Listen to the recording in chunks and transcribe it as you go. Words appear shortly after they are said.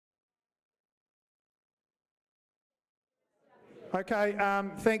Okay,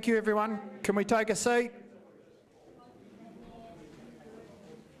 thank you everyone. Can we take a seat?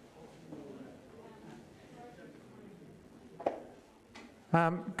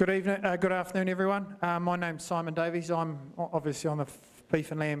 Good afternoon everyone. My name's Simon Davies. I'm obviously on the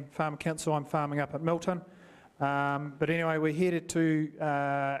Beef and Lamb Farm Council. I'm farming up at Milton. But anyway, we're here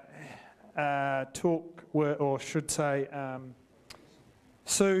to talk, or should say,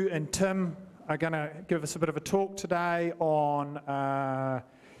 Sue and Tim are going to give us a bit of a talk today on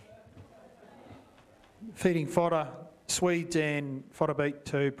feeding fodder, swedes and fodder beet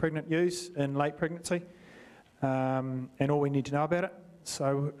to pregnant ewes in late pregnancy, and all we need to know about it.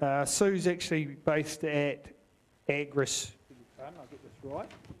 So Sue's actually based at AgResearch,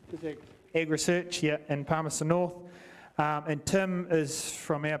 AgResearch here in Palmerston North, and Tim is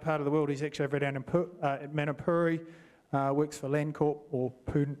from our part of the world. He's actually over down in Manapuri, works for Landcorp or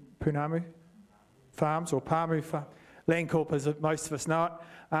Pamu Farms, or Pamu Farm. Landcorp, as most of us know it.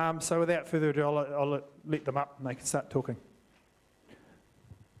 So without further ado, I'll let them up and they can start talking.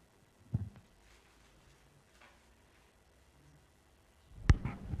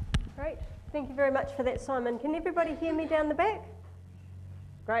 Great, thank you very much for that, Simon. Can everybody hear me down the back?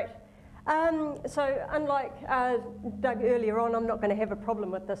 Great. So unlike Doug earlier on, I'm not going to have a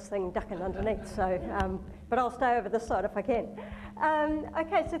problem with this thing ducking underneath, so, but I'll stay over this side if I can.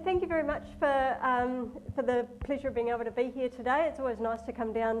 Okay, so thank you very much for the pleasure of being able to be here today. It's always nice to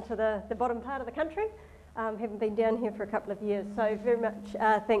come down to the bottom part of the country. Haven't been down here for a couple of years, so very much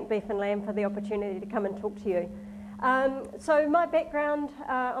thank Beef and Lamb for the opportunity to come and talk to you. So my background,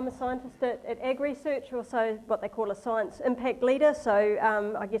 I'm a scientist at AgResearch, also what they call a science impact leader. So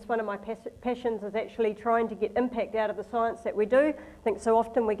I guess one of my passions is actually trying to get impact out of the science that we do. I think so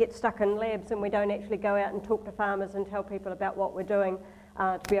often we get stuck in labs and we don't actually go out and talk to farmers and tell people about what we're doing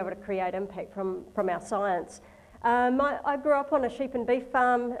to be able to create impact from our science. I grew up on a sheep and beef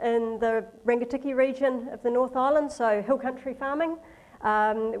farm in the Rangitikei region of the North Island, so hill country farming.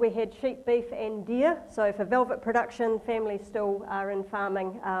 We had sheep, beef and deer, so for velvet production, families still are in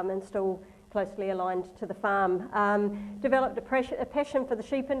farming and still closely aligned to the farm. Developed a passion for the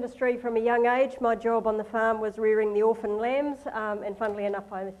sheep industry from a young age. My job on the farm was rearing the orphan lambs, and funnily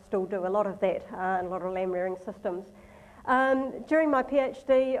enough I still do a lot of that, a lot of lamb rearing systems. During my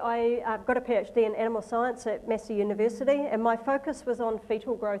PhD, I've got a PhD in animal science at Massey University, and my focus was on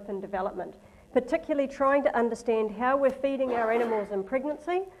fetal growth and development, particularly trying to understand how we're feeding our animals in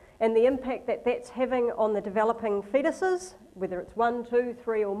pregnancy and the impact that that's having on the developing fetuses, whether it's 1, 2,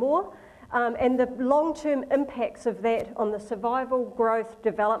 3 or more, and the long-term impacts of that on the survival, growth,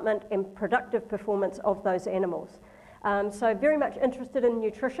 development and productive performance of those animals. So very much interested in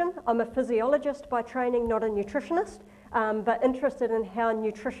nutrition. I'm a physiologist by training, not a nutritionist, but interested in how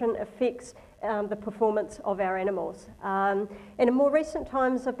nutrition affects the performance of our animals. And in more recent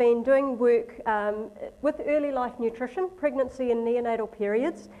times I've been doing work with early life nutrition, pregnancy and neonatal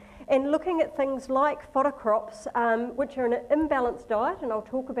periods, and looking at things like fodder crops, which are an imbalanced diet, and I'll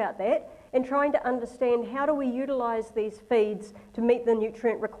talk about that, and trying to understand how do we utilise these feeds to meet the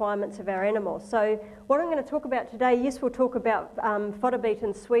nutrient requirements of our animals. So what I'm going to talk about today, yes, we'll talk about fodder beet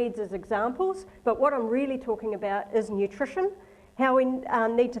and swedes as examples, but what I'm really talking about is nutrition, how we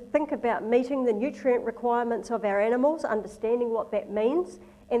need to think about meeting the nutrient requirements of our animals, understanding what that means,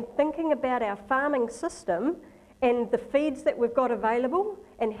 and thinking about our farming system and the feeds that we've got available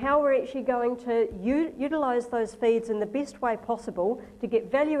and how we're actually going to utilise those feeds in the best way possible to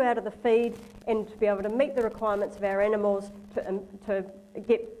get value out of the feed and to be able to meet the requirements of our animals to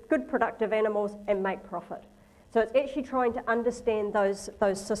get good productive animals and make profit. So it's actually trying to understand those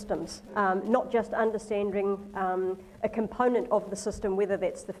systems, not just understanding a component of the system, whether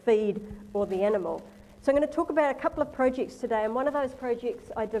that's the feed or the animal. So I'm going to talk about a couple of projects today, and one of those projects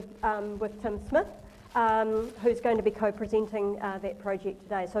I did with Tim Smith, who's going to be co-presenting that project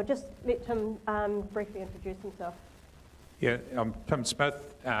today. So I'll just let Tim briefly introduce himself. Yeah, I'm Tim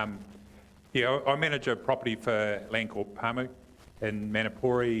Smith. I manage a property for Landcorp Pamu in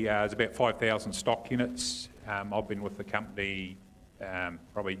Manapuri. There's about 5,000 stock units. I've been with the company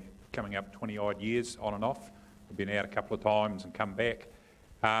probably coming up 20 odd years on and off. I've been out a couple of times and come back.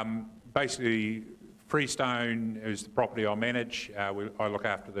 Basically, Freestone is the property I manage. I look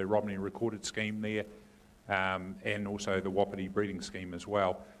after the Romney recorded scheme there and also the Wapiti breeding scheme as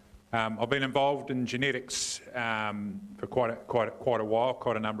well. I've been involved in genetics for quite a while,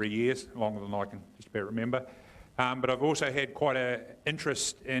 quite a number of years, longer than I can just about remember. But I've also had quite an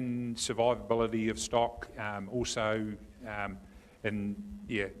interest in survivability of stock, also in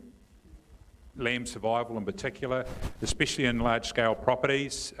lamb survival in particular, especially in large-scale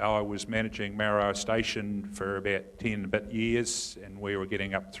properties. I was managing Marrow Station for about 10 and a bit years, and we were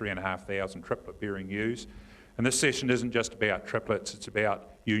getting up 3,500 triplet-bearing ewes. And this session isn't just about triplets, it's about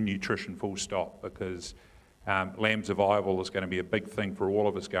ewe nutrition full stop, because lamb survival is going to be a big thing for all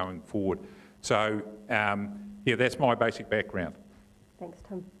of us going forward. So, yeah, that's my basic background. Thanks,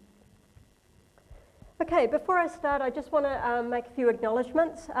 Tim. Okay, before I start, I just want to make a few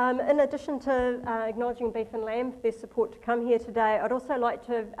acknowledgements. In addition to acknowledging beef and lamb for their support to come here today, I'd also like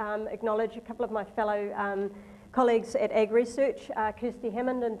to acknowledge a couple of my fellow colleagues at AgResearch, Kirsty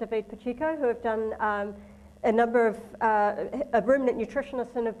Hammond and David Pacheco, who have done a number of ruminant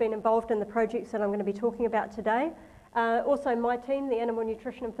nutritionists and have been involved in the projects that I'm going to be talking about today. Also my team, the Animal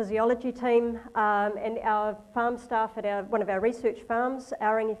Nutrition and Physiology team, and our farm staff at one of our research farms,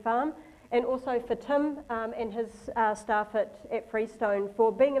 Aorangi Farm, and also for Tim and his staff at Freestone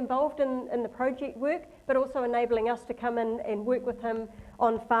for being involved in the project work, but also enabling us to come in and work with him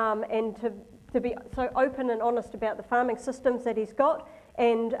on farm and to be so open and honest about the farming systems that he's got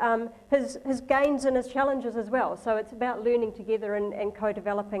and his gains and his challenges as well. So it's about learning together and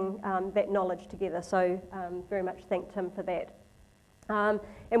co-developing that knowledge together. So very much thank Tim for that.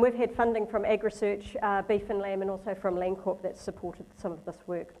 And we've had funding from AgResearch, Beef and Lamb, and also from Landcorp that's supported some of this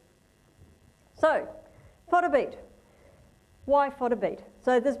work. So, fodder beet. Why fodder beet?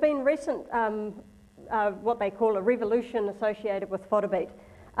 So there's been recent, what they call a revolution associated with fodder beet.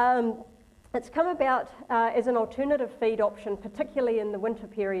 It's come about as an alternative feed option, particularly in the winter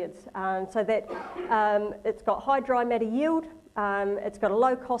periods, so that it's got high dry matter yield, it's got a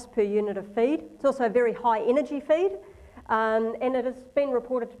low cost per unit of feed, it's also a very high energy feed, and it has been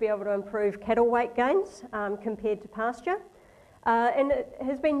reported to be able to improve cattle weight gains compared to pasture. And it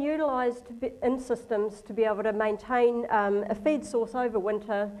has been utilised in systems to be able to maintain a feed source over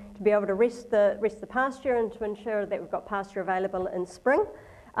winter, to be able to rest the pasture and to ensure that we've got pasture available in spring.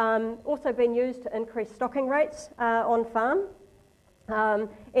 Also been used to increase stocking rates on farm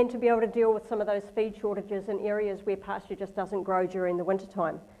and to be able to deal with some of those feed shortages in areas where pasture just doesn't grow during the winter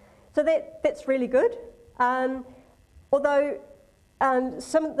time. So that's really good. Although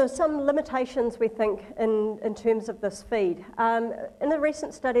there's some limitations, we think, in terms of this feed. In a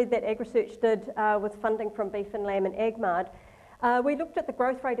recent study that AgResearch did with funding from Beef and Lamb and AgMard, we looked at the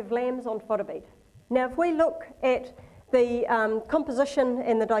growth rate of lambs on fodder beet. Now, if we look at the composition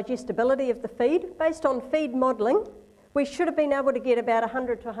and the digestibility of the feed, based on feed modelling, we should have been able to get about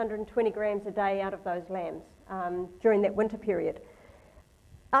 100 to 120 grams a day out of those lambs during that winter period.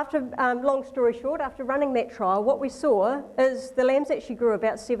 After, long story short, after running that trial, what we saw is the lambs actually grew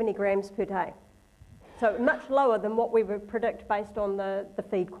about 70 grams per day. So much lower than what we would predict based on the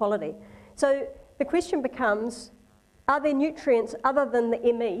feed quality. So the question becomes, are there nutrients other than the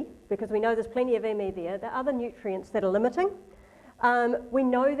ME, because we know there's plenty of ME there, there are other nutrients that are limiting. We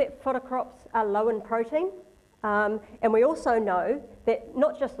know that fodder crops are low in protein, and we also know that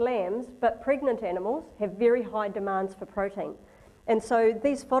not just lambs, but pregnant animals have very high demands for protein. And so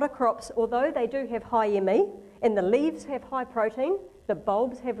these fodder crops, although they do have high ME, and the leaves have high protein, the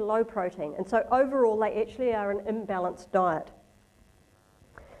bulbs have low protein. And so overall, they actually are an imbalanced diet.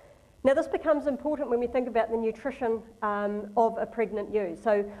 Now this becomes important when we think about the nutrition of a pregnant ewe.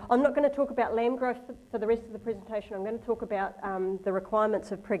 So I'm not going to talk about lamb growth for the rest of the presentation. I'm going to talk about the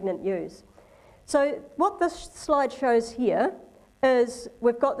requirements of pregnant ewes. So what this slide shows here is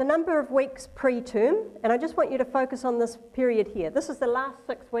we've got the number of weeks preterm, and I just want you to focus on this period here. This is the last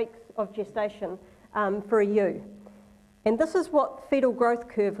 6 weeks of gestation for a ewe. And this is what fetal growth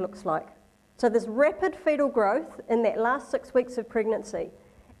curve looks like. So there's rapid fetal growth in that last 6 weeks of pregnancy.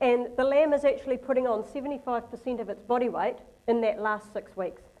 And the lamb is actually putting on 75% of its body weight in that last 6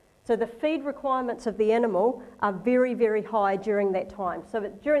 weeks. So the feed requirements of the animal are very, very high during that time. So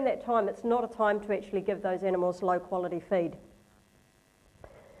during that time, it's not a time to actually give those animals low quality feed.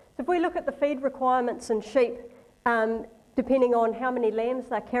 So if we look at the feed requirements in sheep, depending on how many lambs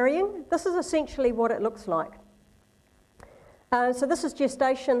they're carrying, this is essentially what it looks like. So this is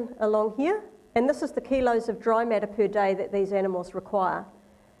gestation along here, and this is the kilos of dry matter per day that these animals require.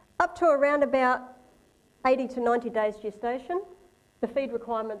 Up to around about 80 to 90 days gestation, the feed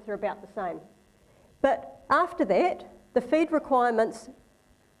requirements are about the same. But after that, the feed requirements,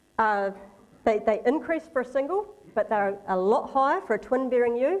 they increase for a single, but they're a lot higher for a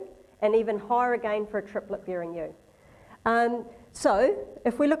twin-bearing ewe, and even higher again for a triplet-bearing ewe. So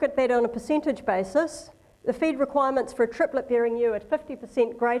if we look at that on a percentage basis, the feed requirements for a triplet-bearing ewe are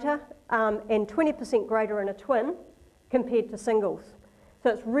 50% greater and 20% greater in a twin compared to singles. So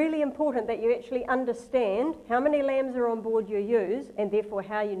it's really important that you actually understand how many lambs are on board your ewes and therefore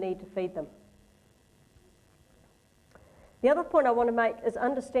how you need to feed them. The other point I want to make is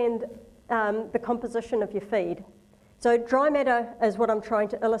understand the composition of your feed. So dry matter is what I'm trying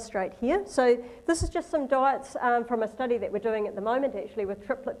to illustrate here. So this is just some diets from a study that we're doing at the moment, actually, with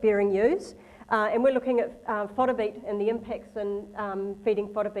triplet-bearing ewes. And we're looking at fodder beet and the impacts in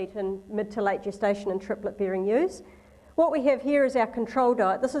feeding fodder beet in mid to late gestation and triplet-bearing ewes. What we have here is our control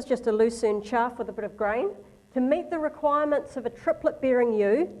diet. This is just a lucerne chaff with a bit of grain. To meet the requirements of a triplet-bearing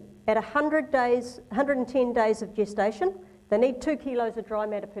ewe at 110 days of gestation, they need 2 kilos of dry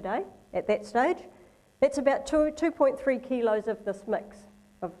matter per day at that stage. That's about 2.3 kilos of this mix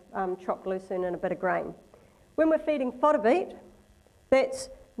of chopped lucerne and a bit of grain. When we're feeding fodder beet, that's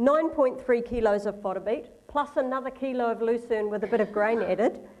 9.3 kilos of fodder beet, plus another kilo of lucerne with a bit of grain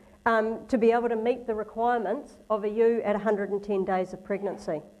added, to be able to meet the requirements of a ewe at 110 days of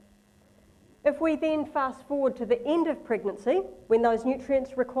pregnancy. If we then fast forward to the end of pregnancy, when those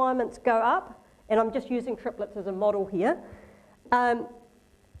nutrients requirements go up, and I'm just using triplets as a model here,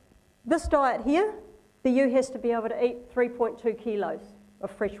 this diet here, the ewe has to be able to eat 3.2 kilos of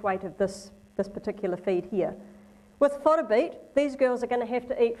fresh weight of this particular feed here. With fodder beet, these girls are going to have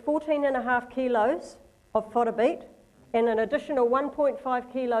to eat 14.5 kilos of fodder beet and an additional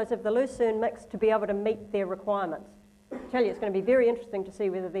 1.5 kilos of the lucerne mix to be able to meet their requirements. I tell you, it's going to be very interesting to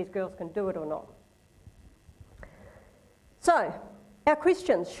see whether these girls can do it or not. So, our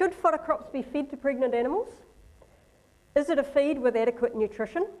questions. Should fodder crops be fed to pregnant animals? Is it a feed with adequate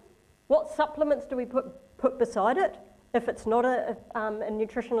nutrition? What supplements do we put beside it if it's not a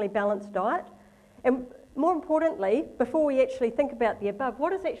nutritionally balanced diet? And more importantly, before we actually think about the above,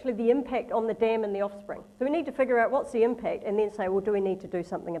 what is actually the impact on the dam and the offspring? So we need to figure out what's the impact and then say, well, do we need to do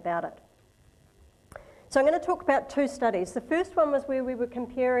something about it? So I'm going to talk about 2 studies. The first one was where we were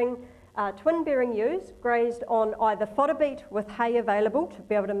comparing twin-bearing ewes grazed on either fodder beet with hay available to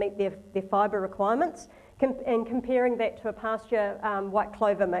be able to meet their fibre requirements, and comparing that to a pasture white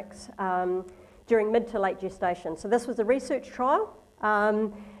clover mix during mid to late gestation. So this was a research trial,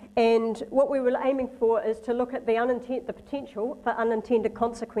 and what we were aiming for is to look at the potential for unintended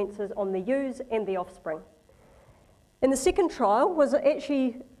consequences on the ewes and the offspring. And the second trial was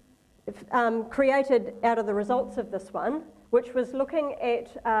actually created out of the results of this one, which was looking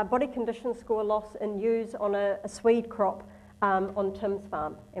at body condition score loss in ewes on a swede crop on Tim's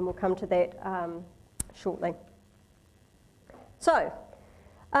farm, and we'll come to that shortly. So,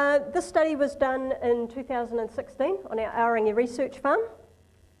 this study was done in 2016 on our AgResearch farm,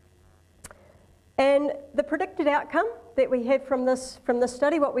 and the predicted outcome that we had from this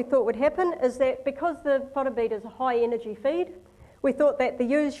study, what we thought would happen is that because the fodder beet is a high energy feed, we thought that the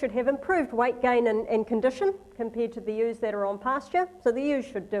ewes should have improved weight gain and condition compared to the ewes that are on pasture, so the ewes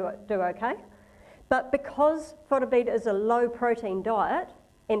should do okay. But because fodder beet is a low protein diet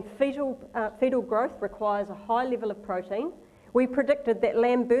and fetal growth requires a high level of protein, we predicted that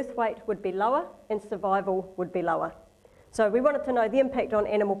lamb birth weight would be lower and survival would be lower. So we wanted to know the impact on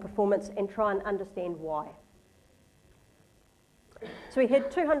animal performance and try and understand why. So we had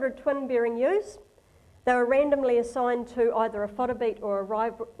 200 twin-bearing ewes. They were randomly assigned to either a fodder beet or a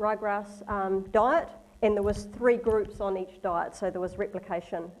ryegrass diet, and there was 3 groups on each diet, so there was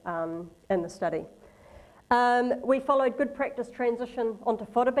replication in the study. We followed good practice transition onto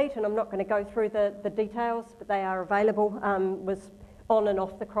fodder beet, and I'm not going to go through the details, but they are available. Was on and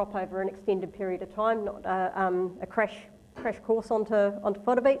off the crop over an extended period of time, not a crash course onto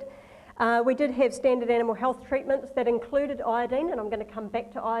fodder beet. We did have standard animal health treatments that included iodine, and I'm going to come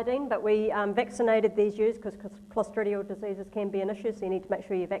back to iodine, but we vaccinated these ewes because clostridial diseases can be an issue, so you need to make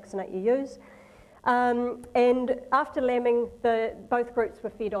sure you vaccinate your ewes. And after lambing, both groups were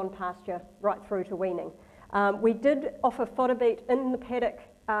fed on pasture right through to weaning. We did offer fodder beet in the paddock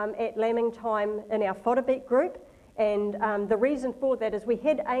at lambing time in our fodder beet group, and the reason for that is we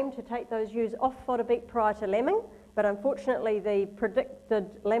had aimed to take those ewes off fodder beet prior to lambing, but unfortunately the predicted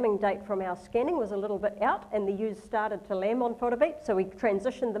lambing date from our scanning was a little bit out and the ewes started to lamb on fodder beet, so we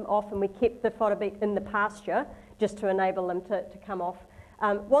transitioned them off and we kept the fodder beet in the pasture just to enable them to come off.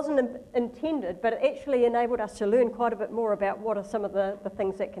 Wasn't intended, but it actually enabled us to learn quite a bit more about what are some of the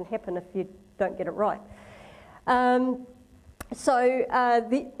things that can happen if you don't get it right. And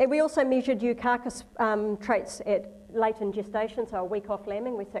we also measured ewe carcass traits at late in gestation, so a week off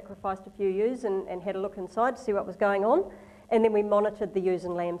lambing. We sacrificed a few ewes and had a look inside to see what was going on, and then we monitored the ewes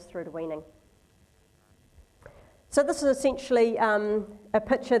and lambs through to weaning. So this is essentially a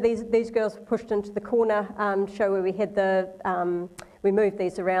picture. These girls were pushed into the corner, show where we had we moved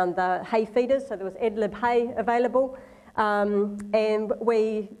these around the hay feeders, so there was ad lib hay available, and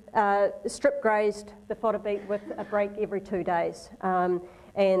we strip grazed the fodder beet with a break every 2 days.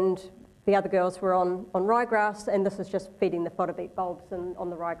 And the other girls were on ryegrass, and this is just feeding the fodder beet bulbs on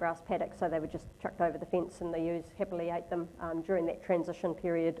the ryegrass paddock, so they were just chucked over the fence, and the ewes happily ate them during that transition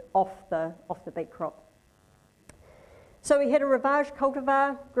period off the beet crop. So we had a ravage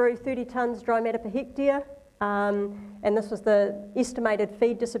cultivar, grew 30 tonnes dry matter per hectare, and this was the estimated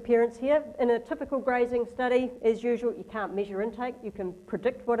feed disappearance here. In a typical grazing study, as usual, you can't measure intake, you can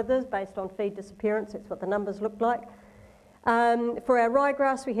predict what it is based on feed disappearance, that's what the numbers looked like. For our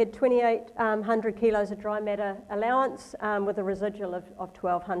ryegrass, we had 2,800 kilos of dry matter allowance with a residual of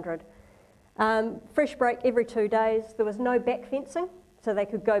 1,200. Fresh break every 2 days. There was no back fencing, so they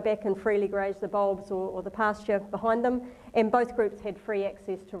could go back and freely graze the bulbs or the pasture behind them, and both groups had free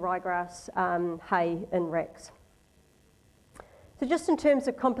access to ryegrass hay in racks. So just in terms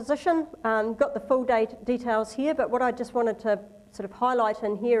of composition, got the full details here, but what I just wanted to sort of highlight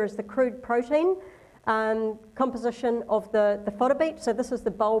in here is the crude protein composition of the fodder beet. So this is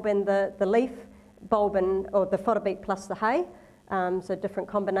the bulb and the leaf, bulb or the fodder beet plus the hay. So different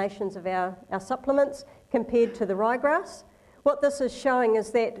combinations of our supplements compared to the ryegrass. What this is showing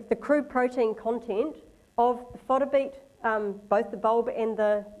is that the crude protein content of the fodder beet, both the bulb and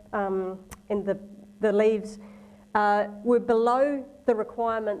the leaves, were below the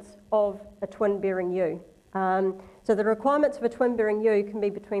requirements of a twin-bearing ewe. So the requirements of a twin-bearing ewe can be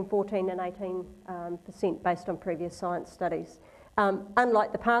between 14 and 18% based on previous science studies,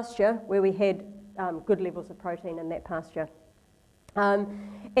 unlike the pasture where we had good levels of protein in that pasture.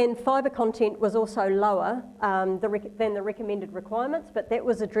 And fibre content was also lower than the recommended requirements, but that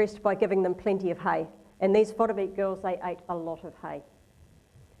was addressed by giving them plenty of hay. And these fodder beet girls, they ate a lot of hay.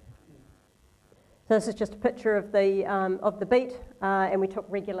 So this is just a picture of the beet, and we took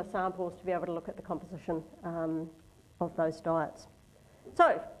regular samples to be able to look at the composition of those diets.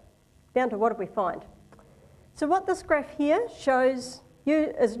 So, down to what did we find? So what this graph here shows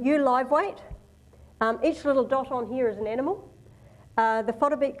you is ewe live weight. Each little dot on here is an animal. The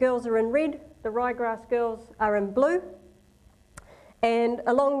fodder beet girls are in red, the ryegrass girls are in blue. And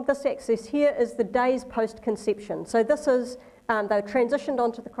along this axis here is the days post-conception. So this is, they transitioned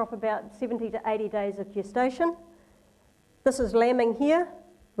onto the crop about 70 to 80 days of gestation. This is lambing here,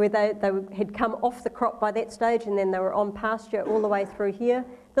 where they had come off the crop by that stage and then they were on pasture all the way through here.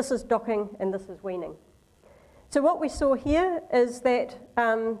 This is docking and this is weaning. So what we saw here is that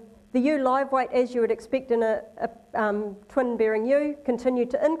the ewe live weight, as you would expect in a twin-bearing ewe,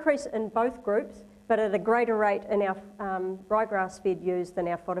 continued to increase in both groups, but at a greater rate in our ryegrass-fed ewes than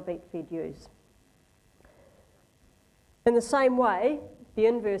our fodder beet-fed ewes. In the same way, the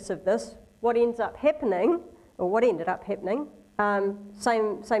inverse of this, what ended up happening,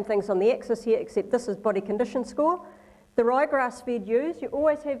 same things on the axis here, except this is body condition score. The ryegrass-fed ewes,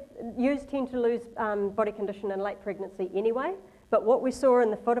 ewes tend to lose body condition in late pregnancy anyway, but what we saw in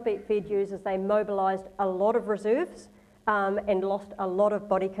the fodder beet-fed ewes is they mobilised a lot of reserves and lost a lot of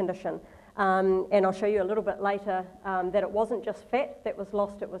body condition. And I'll show you a little bit later that it wasn't just fat that was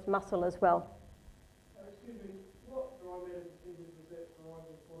lost, it was muscle as well. Excuse me, what dry matter percentage was that for rye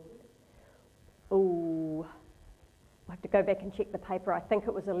and fodder beet? Ooh, I have to go back and check the paper. I think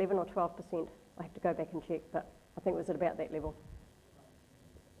it was 11 or 12%. I have to go back and check, but I think it was at about that level.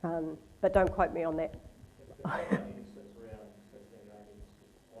 But don't quote me on that.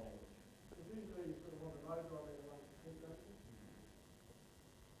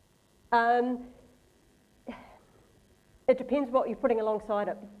 It depends what you're putting alongside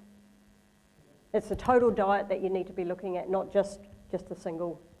it. It's the total diet that you need to be looking at, not just a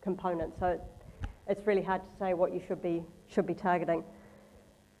single component. So it's really hard to say what you should be targeting.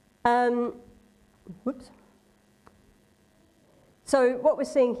 Whoops. So what we're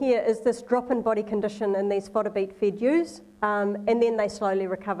seeing here is this drop in body condition in these fodder beet fed ewes, and then they slowly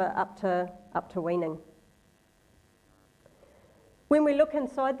recover up to weaning. When we look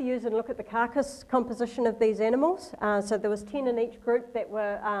inside the ewes and look at the carcass composition of these animals, so there was 10 in each group that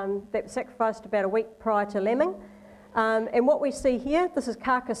were sacrificed about a week prior to lambing. And what we see here, this is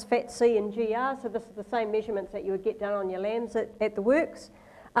carcass fat C and GR, so this is the same measurements that you would get done on your lambs at the works.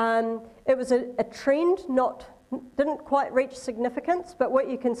 It was a trend, didn't quite reach significance, but what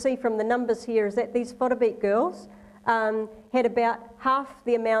you can see from the numbers here is that these fodder beet girls had about half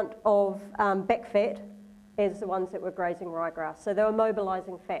the amount of back fat as the ones that were grazing ryegrass. So they were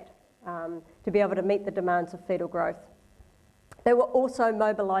mobilising fat to be able to meet the demands of fetal growth. They were also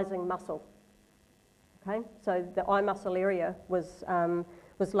mobilising muscle. Okay, so the eye muscle area was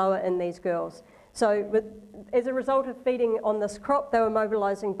lower in these girls. So as a result of feeding on this crop, they were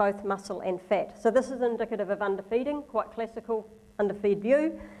mobilising both muscle and fat. So this is indicative of underfeeding, quite classical underfed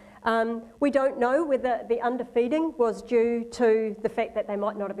view. We don't know whether the underfeeding was due to the fact that they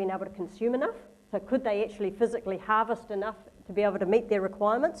might not have been able to consume enough. So could they actually physically harvest enough to be able to meet their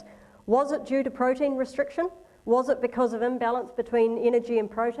requirements? Was it due to protein restriction? Was it because of imbalance between energy and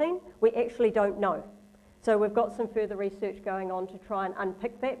protein? We actually don't know. So we've got some further research going on to try and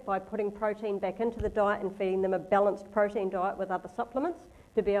unpick that by putting protein back into the diet and feeding them a balanced protein diet with other supplements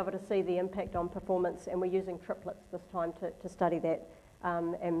to be able to see the impact on performance. And we're using triplets this time to study that.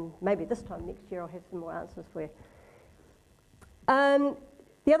 And maybe this time next year I'll have some more answers for you.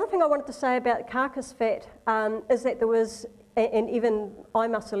 The other thing I wanted to say about carcass fat is that there was, and even eye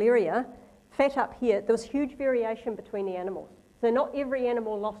muscle area, fat up here, there was huge variation between the animals. So not every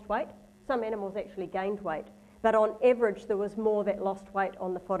animal lost weight. Some animals actually gained weight, but on average there was more that lost weight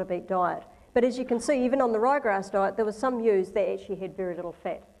on the fodder beet diet. But as you can see, even on the ryegrass diet, there was some ewes that actually had very little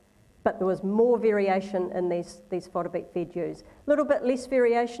fat, but there was more variation in these fodder beet fed ewes. A little bit less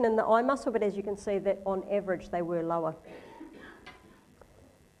variation in the eye muscle, but as you can see that on average they were lower.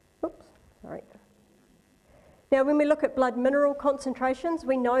 Oops, sorry. Now when we look at blood mineral concentrations,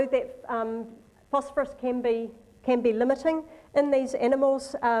 we know that phosphorus can be limiting. In these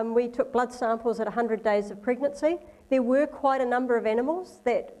animals, we took blood samples at 100 days of pregnancy. There were quite a number of animals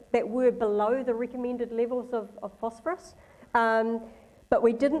that were below the recommended levels of phosphorus, but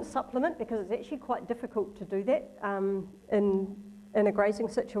we didn't supplement because it's actually quite difficult to do that in a grazing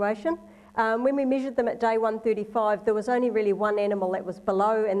situation. When we measured them at day 135, there was only really one animal that was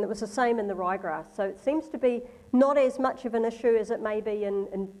below, and it was the same in the ryegrass. So it seems to be not as much of an issue as it may be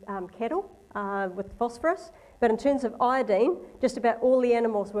in cattle with phosphorus. But in terms of iodine, just about all the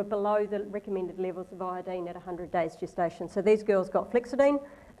animals were below the recommended levels of iodine at 100 days gestation. So these girls got flexidine,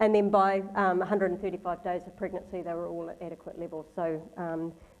 and then by 135 days of pregnancy, they were all at adequate levels. So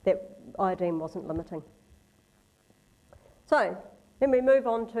that iodine wasn't limiting. So then we move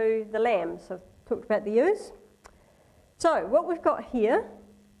on to the lambs. So I've talked about the ewes. So what we've got here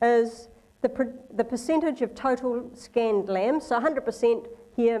is the percentage of total scanned lambs. So 100%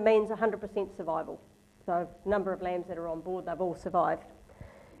 here means 100% survival. So number of lambs that are on board, they've all survived.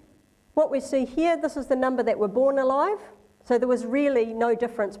 What we see here, this is the number that were born alive. So there was really no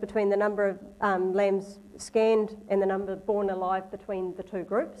difference between the number of lambs scanned and the number born alive between the two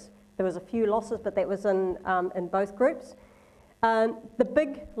groups. There was a few losses, but that was in both groups. The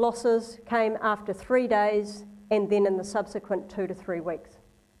big losses came after 3 days and then in the subsequent 2 to 3 weeks.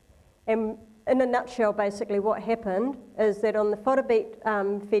 And in a nutshell, basically what happened is that on the fodder beet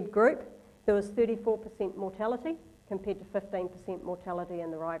fed group, there was 34% mortality compared to 15% mortality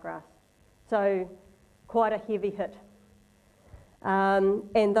in the ryegrass. So quite a heavy hit.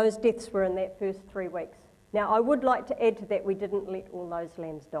 And those deaths were in that first 3 weeks. Now I would like to add to that, we didn't let all those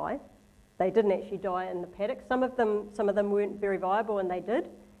lambs die. They didn't actually die in the paddock. Some of them weren't very viable and they did.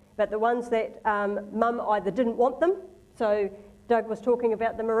 But the ones that mum either didn't want them, so Doug was talking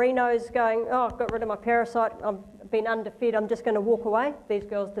about the merinos going, oh, I've got rid of my parasite, I've been underfed, I'm just going to walk away. These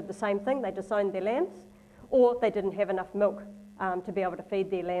girls did the same thing, they disowned their lambs. Or they didn't have enough milk to be able to feed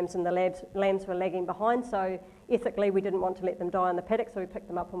their lambs, and the lambs were lagging behind, so ethically we didn't want to let them die in the paddock, so we picked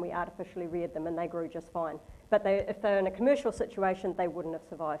them up and we artificially reared them, and they grew just fine. But if they were in a commercial situation, they wouldn't have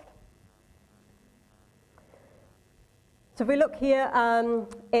survived. So if we look here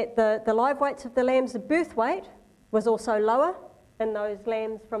at the live weights of the lambs, the birth weight was also lower in those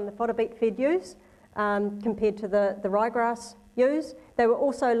lambs from the fodder beet fed ewes compared to the ryegrass ewes. They were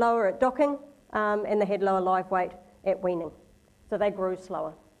also lower at docking and they had lower live weight at weaning. So they grew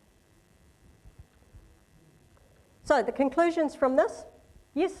slower. So the conclusions from this,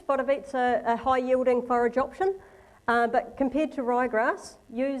 yes, fodder beet's a high yielding forage option, but compared to ryegrass,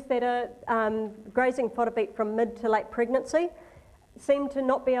 ewes that are grazing fodder beet from mid to late pregnancy seem to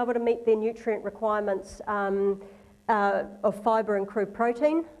not be able to meet their nutrient requirements of fibre and crude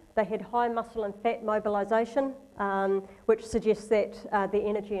protein. They had high muscle and fat mobilisation, which suggests that their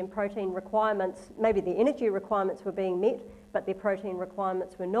energy and protein requirements, maybe the energy requirements were being met, but their protein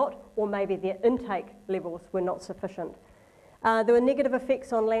requirements were not, or maybe their intake levels were not sufficient. There were negative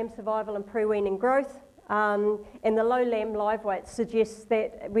effects on lamb survival and pre-weaning growth, and the low lamb live weight suggests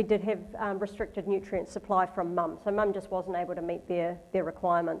that we did have restricted nutrient supply from mum, so mum just wasn't able to meet their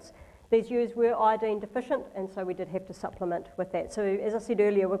requirements. These ewes were iodine deficient, and so we did have to supplement with that. So as I said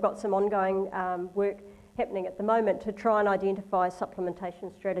earlier, we've got some ongoing work happening at the moment to try and identify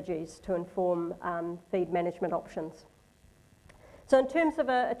supplementation strategies to inform feed management options. So in terms of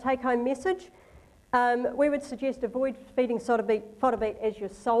a take-home message, we would suggest avoid feeding fodder beet as your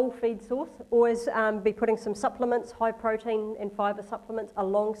sole feed source. Always be putting some supplements, high protein and fibre supplements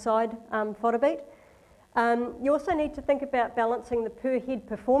alongside fodder beet. You also need to think about balancing the per head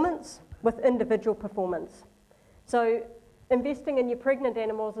performance with individual performance. So investing in your pregnant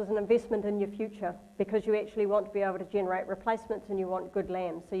animals is an investment in your future because you actually want to be able to generate replacements and you want good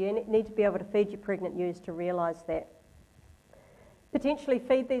lambs. So you need to be able to feed your pregnant ewes to realise that. Potentially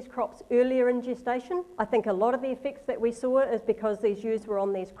feed these crops earlier in gestation. I think a lot of the effects that we saw is because these ewes were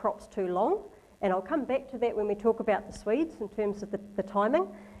on these crops too long. And I'll come back to that when we talk about the Swedes in terms of the timing.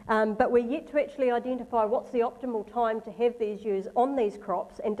 But we're yet to actually identify what's the optimal time to have these ewes on these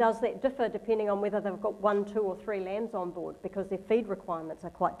crops, and does that differ depending on whether they've got 1, 2 or 3 lambs on board, because their feed requirements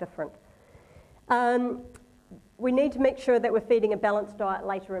are quite different. We need to make sure that we're feeding a balanced diet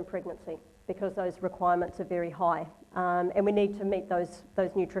later in pregnancy because those requirements are very high. And we need to meet those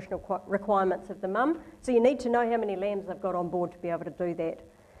nutritional requirements of the mum. So you need to know how many lambs they've got on board to be able to do that.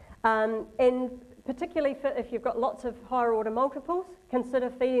 And particularly if you've got lots of higher order multiples, consider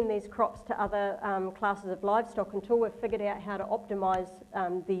feeding these crops to other classes of livestock until we've figured out how to optimise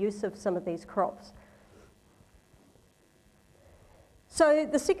the use of some of these crops. So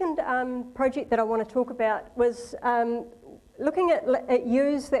the second project that I want to talk about was looking at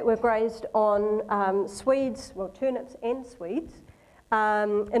ewes that were grazed on swedes, well, turnips and swedes,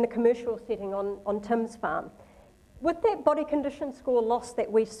 in a commercial setting on Tim's farm. With that body condition score loss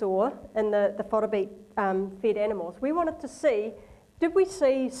that we saw in the fodder beet fed animals, we wanted to see, did we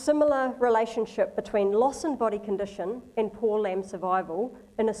see similar relationship between loss in body condition and poor lamb survival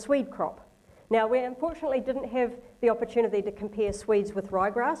in a swede crop? Now, we unfortunately didn't have the opportunity to compare Swedes with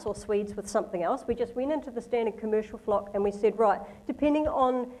ryegrass or Swedes with something else. We just went into the standard commercial flock and we said, right, depending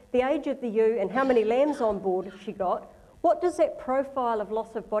on the age of the ewe and how many lambs on board she got, what does that profile of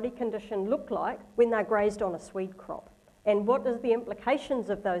loss of body condition look like when they're grazed on a Swede crop? And what is the implications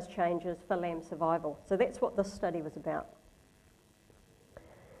of those changes for lamb survival? So that's what this study was about.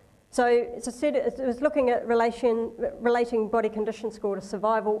 So as I said, it was looking at relating body condition score to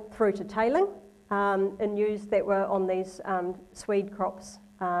survival through to tailing in ewes that were on these Swede crops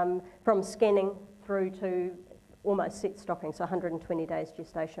from scanning through to almost set stocking, so 120 days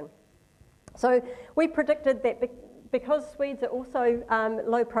gestation. So we predicted that because Swedes are also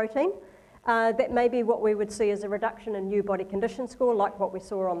low protein, that may be what we would see as a reduction in ewe body condition score, like what we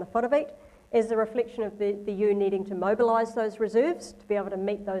saw on the fodder beet, as a reflection of the ewe needing to mobilise those reserves to be able to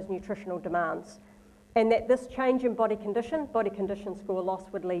meet those nutritional demands. And that this change in body condition score loss,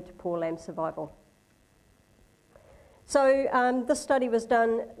 would lead to poor lamb survival. So this study was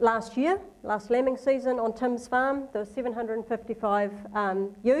done last year, last lambing season on Tim's farm. There were 755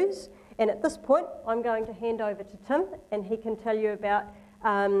 ewes. And at this point, I'm going to hand over to Tim, and he can tell you about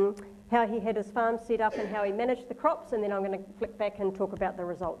how he had his farm set up and how he managed the crops, and then I'm going to flick back and talk about the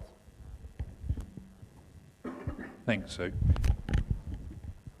results. Thanks, Sue.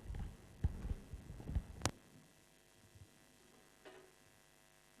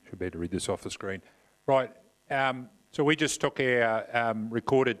 Should be able to read this off the screen. Right, so we just took our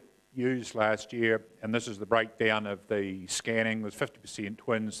recorded ewes last year, and this is the breakdown of the scanning. There's 50%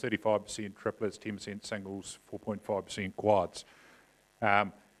 twins, 35% triplets, 10% singles, 4.5% quads.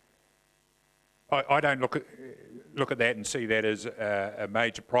 I don't look at that and see that as a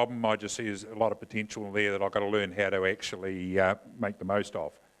major problem. I just see there's a lot of potential there that I've got to learn how to actually make the most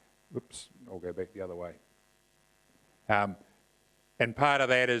of. Oops, I'll go back the other way. And part of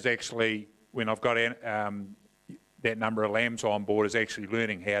that is actually, when I've got that number of lambs on board, is actually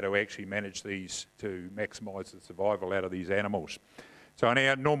learning how to actually manage these to maximise the survival out of these animals. So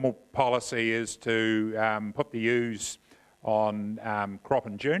our normal policy is to put the ewes on crop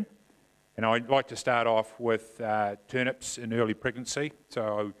in June. And I'd like to start off with turnips in early pregnancy.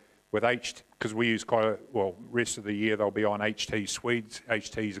 So with because we use rest of the year they'll be on HT Swedes.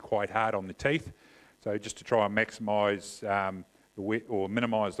 HTs are quite hard on the teeth. So just to try and maximise or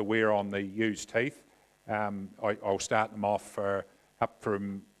minimise the wear on the ewe's teeth, I'll start them off up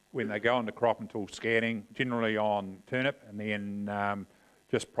from when they go on the crop until scanning, generally on turnip, and then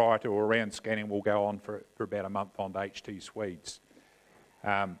just prior to or around scanning we'll go on for about a month on the HT Swedes.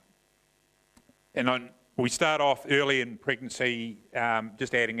 We start off early in pregnancy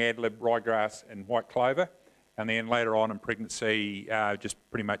just adding ad lib, ryegrass and white clover, and then later on in pregnancy just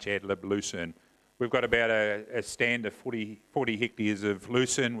pretty much ad lib lucerne. We've got about a stand of 40 hectares of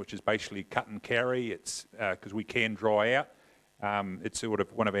lucerne, which is basically cut and carry. It's because we can dry out. It's sort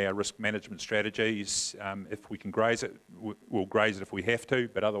of one of our risk management strategies. If we can graze it, we'll graze it if we have to,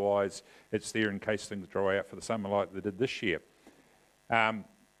 but otherwise it's there in case things dry out for the summer like they did this year.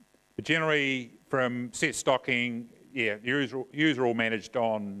 But generally, from set stocking, the ewes are all managed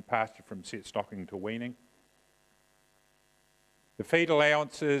on pasture from set stocking to weaning. The feed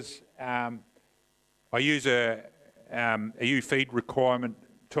allowances, I use a ewe feed requirement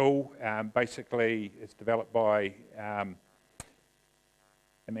tool. Basically, it's developed by a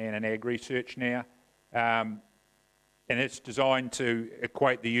man in AgResearch now. And it's designed to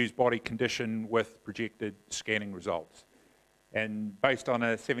equate the ewe's body condition with projected scanning results. And based on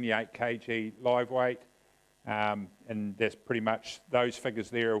a 78 kg live weight, and there's pretty much those figures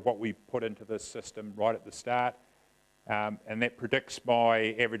there of what we put into this system right at the start. And that predicts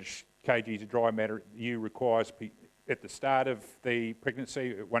my average kgs of dry matter the ewe requires at the start of the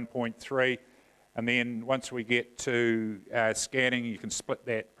pregnancy at 1.3. And then once we get to scanning, you can split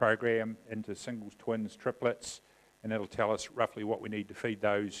that program into singles, twins, triplets, and it'll tell us roughly what we need to feed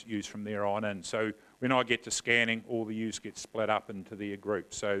those ewes from there on in. So when I get to scanning, all the ewes get split up into their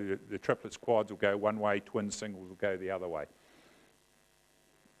groups. So the triplets, quads will go one way, twins, singles will go the other way.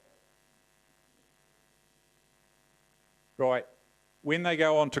 Right, when they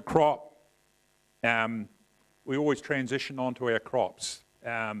go on to crop, we always transition onto our crops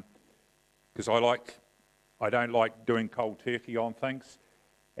because I don't like doing cold turkey on things,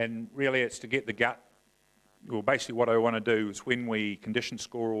 and really it's to get the gut. Well, basically what I want to do is when we condition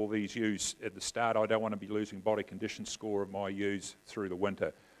score all these ewes at the start, I don't want to be losing body condition score of my ewes through the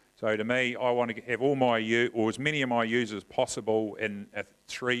winter. So to me, I want to have all my ewes, or as many of my ewes as possible in a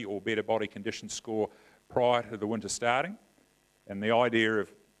 3 or better body condition score prior to the winter starting. And the idea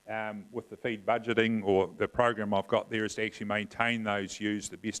of, with the feed budgeting or the program I've got there is to actually maintain those ewes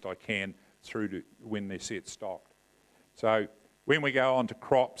the best I can through to when they're set stocked. So when we go on to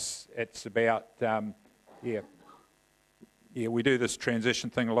crops, it's about, we do this transition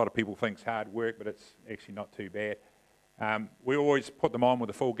thing. A lot of people think it's hard work, but it's actually not too bad. We always put them on with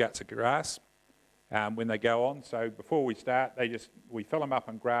the full guts of grass when they go on. So before we start, we fill them up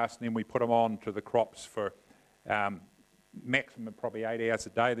on grass, and then we put them on to the crops for maximum probably 8 hours a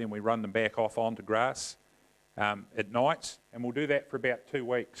day. Then we run them back off onto grass at nights, and we'll do that for about 2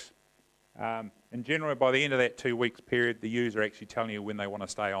 weeks. And generally, by the end of that 2 weeks period, the ewes are actually telling you when they want to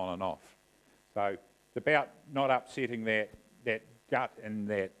stay on and off. So it's about not upsetting that gut and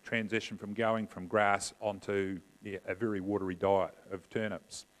that transition from going from grass onto a very watery diet of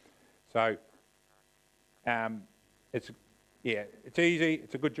turnips. So it's easy.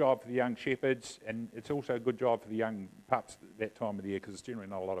 It's a good job for the young shepherds, and it's also a good job for the young pups at that time of the year because there's generally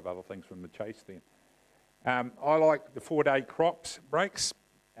not a lot of other things from the chase then. I like the 4-day crops breaks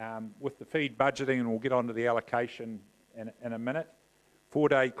with the feed budgeting, and we'll get onto the allocation in a minute.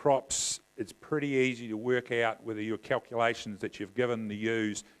 4-day crops, it's pretty easy to work out whether your calculations that you've given the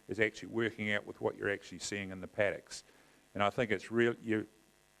ewes is actually working out with what you're actually seeing in the paddocks. And I think it's real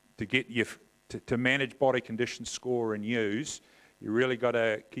to manage body condition score in ewes, you really got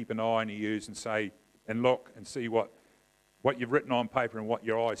to keep an eye on your ewes and look and see what you've written on paper and what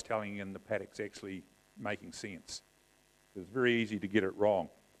your eye's telling you in the paddocks actually making sense. It's very easy to get it wrong.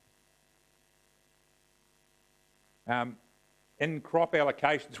 In crop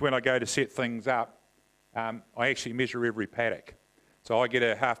allocations, when I go to set things up, I actually measure every paddock. So I get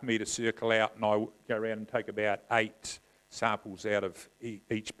a half-metre circle out, and I go around and take about 8 samples out of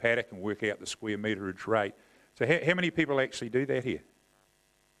each paddock and work out the square meterage rate. So how many people actually do that here?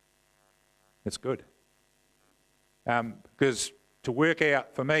 That's good. Because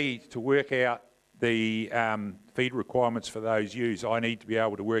for me to work out the feed requirements for those ewes, I need to be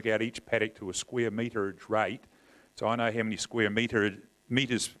able to work out each paddock to a square meterage rate. So I know how many square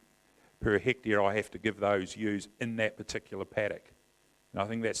metres per hectare I have to give those ewes in that particular paddock. And I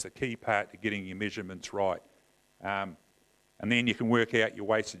think that's the key part to getting your measurements right. And then you can work out your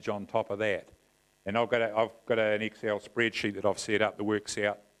wastage on top of that. And I've got an Excel spreadsheet that I've set up that works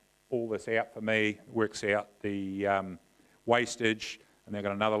out all this out for me, works out the wastage, and they've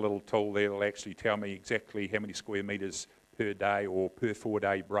got another little tool there that'll actually tell me exactly how many square metres per day or per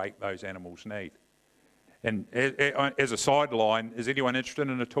 4-day break those animals need. And as a sideline, is anyone interested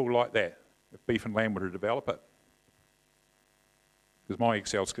in a tool like that, if Beef and Lamb were to develop it? Because my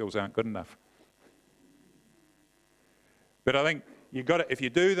Excel skills aren't good enough. But I think if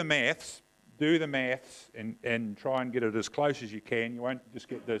you do the maths and try and get it as close as you can. You won't just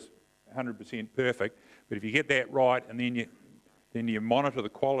get this 100% perfect, but if you get that right and then you monitor the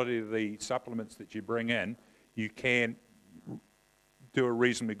quality of the supplements that you bring in, you can do a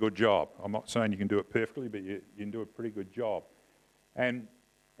reasonably good job. I'm not saying you can do it perfectly, but you can do a pretty good job. And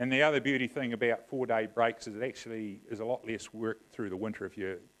the other beauty thing about 4-day breaks is it actually is a lot less work through the winter. If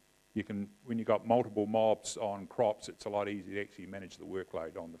you can, when you've got multiple mobs on crops, it's a lot easier to actually manage the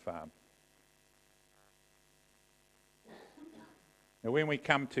workload on the farm. Now when we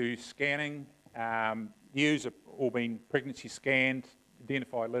come to scanning, ewes have all been pregnancy scanned,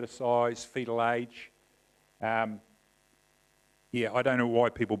 identify litter size, fetal age, Yeah, I don't know why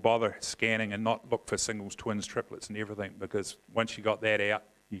people bother scanning and not look for singles, twins, triplets and everything, because once you got that out,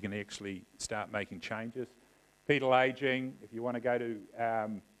 you can actually start making changes. Fetal ageing, if you want to go to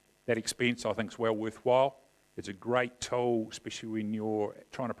that expense, I think it's well worthwhile. It's a great tool, especially when you're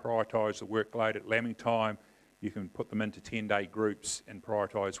trying to prioritise the workload at lambing time. You can put them into 10-day groups and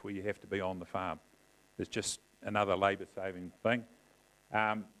prioritise where you have to be on the farm. It's just another labour-saving thing.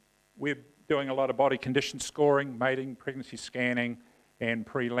 We're doing a lot of body condition scoring, mating, pregnancy scanning, and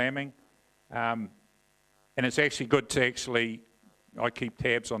pre-lambing. And it's actually good to I keep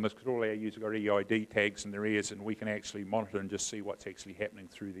tabs on this because all our ewes have got EID tags in their ears, and we can actually monitor and just see what's actually happening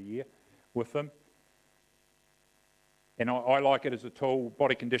through the year with them. And I like it as a tool.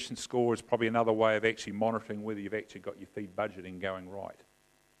 Body condition score is probably another way of actually monitoring whether you've actually got your feed budgeting going right,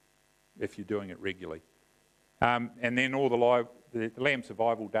 if you're doing it regularly. And then all the lamb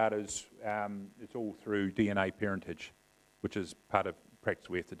survival data is it's all through DNA parentage, which is part of practice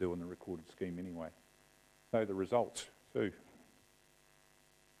we have to do in the recorded scheme anyway. So the results, Sue.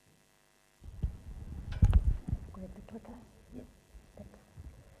 Yep.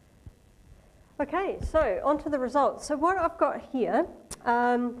 Okay, so on to the results. So what I've got here,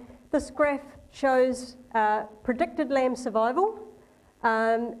 this graph shows predicted lamb survival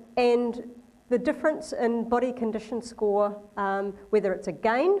and the difference in body condition score, whether it's a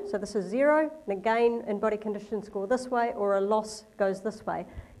gain, so this is 0, and a gain in body condition score this way, or a loss goes this way.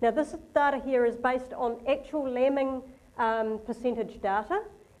 Now this data here is based on actual lambing percentage data,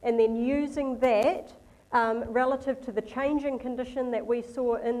 and then using that relative to the changing condition that we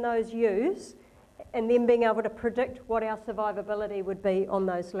saw in those ewes, and then being able to predict what our survivability would be on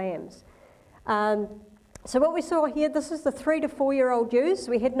those lambs. So what we saw here, this is the 3 to 4 year old ewes.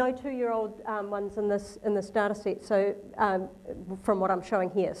 We had no 2-year-old ones in this data set, so from what I'm showing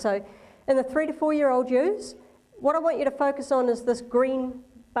here. So in the 3 to 4 year old ewes, what I want you to focus on is this green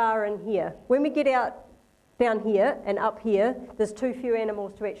bar in here. When we get out down here and up here, there's too few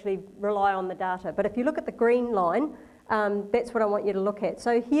animals to actually rely on the data. But if you look at the green line, that's what I want you to look at.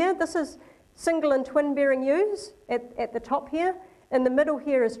 So here, this is single and twin bearing ewes at the top here. In the middle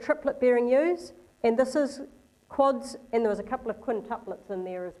here is triplet bearing ewes, and this is quads, and there was a couple of quintuplets in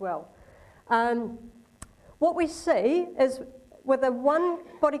there as well. What we see is with a 1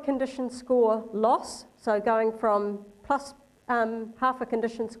 body condition score loss, so going from plus half a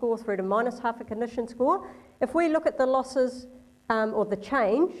condition score through to minus half a condition score, if we look at the losses or the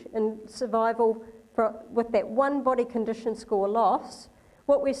change in survival with that 1 body condition score loss,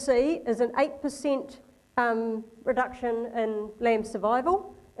 what we see is an 8% reduction in lamb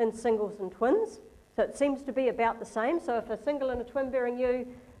survival in singles and twins. So it seems to be about the same. So if a single and a twin bearing ewe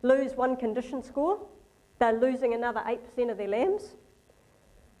lose 1 condition score, they're losing another 8% of their lambs.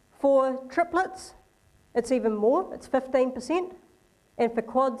 For triplets, it's even more, it's 15%. And for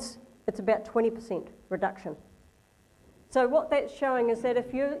quads, it's about 20% reduction. So what that's showing is that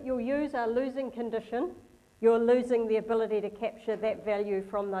if your ewes are losing condition, you're losing the ability to capture that value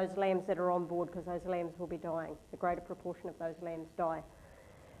from those lambs that are on board, because those lambs will be dying. The greater proportion of those lambs die.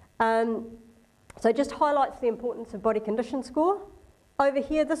 So it just highlights the importance of body condition score. Over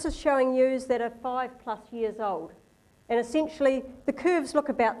here, this is showing ewes that are 5+ years old. And essentially, the curves look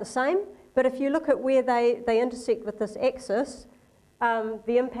about the same, but if you look at where they intersect with this axis,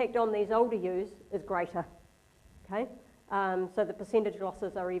 the impact on these older ewes is greater. Okay? So the percentage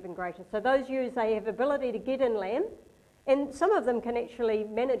losses are even greater. So those ewes, they have ability to get in lamb, and some of them can actually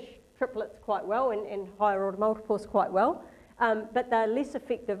manage triplets quite well and higher order multiples quite well, but they're less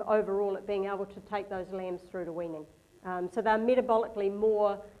effective overall at being able to take those lambs through to weaning. So they're metabolically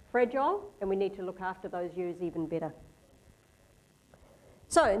more fragile, and we need to look after those ewes even better.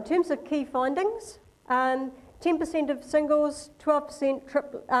 So in terms of key findings, 10% of singles,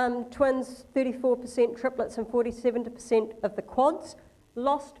 12% twins, 34% triplets, and 47% of the quads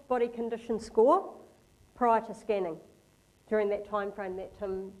lost body condition score prior to scanning during that time frame that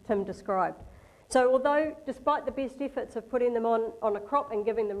Tim described. So although, despite the best efforts of putting them on a crop and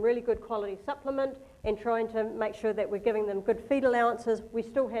giving them really good quality supplement and trying to make sure that we're giving them good feed allowances, we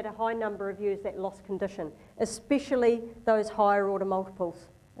still had a high number of ewes that lost condition, especially those higher order multiples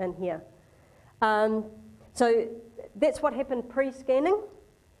in here. So that's what happened pre-scanning.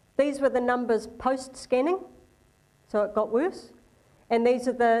 These were the numbers post-scanning, so it got worse. And these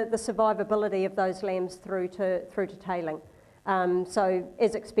are the survivability of those lambs through to tailing. So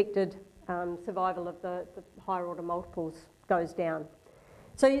as expected, survival of the higher order multiples goes down.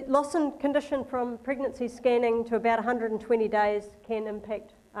 So loss in condition from pregnancy scanning to about 120 days can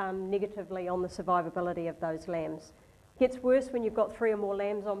impact negatively on the survivability of those lambs. Gets worse when you've got 3 or more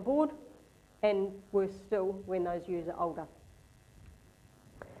lambs on board. and worse still when those ewes are older.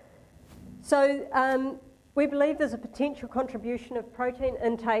 So we believe there's a potential contribution of protein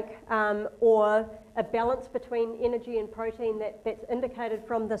intake or a balance between energy and protein that's indicated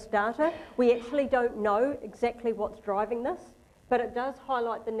from this data. We actually don't know exactly what's driving this, but it does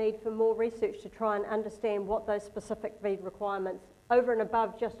highlight the need for more research to try and understand what those specific feed requirements over and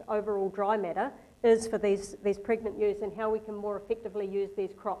above just overall dry matter is for these pregnant ewes and how we can more effectively use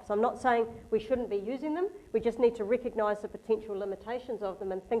these crops. I'm not saying we shouldn't be using them, we just need to recognise the potential limitations of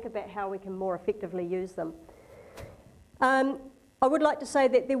them and think about how we can more effectively use them. I would like to say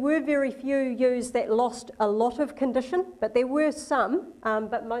that there were very few ewes that lost a lot of condition, but there were some,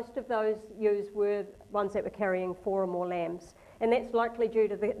 but most of those ewes were ones that were carrying 4 or more lambs. And that's likely due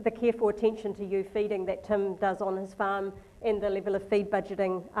to the careful attention to ewe feeding that Tim does on his farm and the level of feed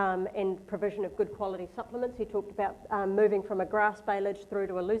budgeting and provision of good quality supplements. He talked about moving from a grass baleage through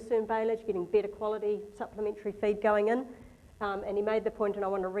to a lucerne baleage, getting better quality supplementary feed going in. And he made the point, and I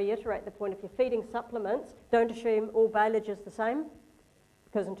want to reiterate the point, if you're feeding supplements, don't assume all baleage is the same,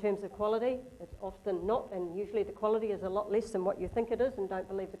 because in terms of quality, it's often not, and usually the quality is a lot less than what you think it is, and don't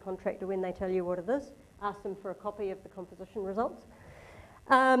believe the contractor when they tell you what it is. Ask them for a copy of the composition results.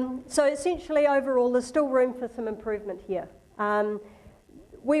 So essentially, overall, there's still room for some improvement here.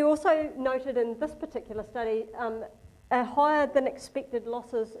 We also noted in this particular study a higher than expected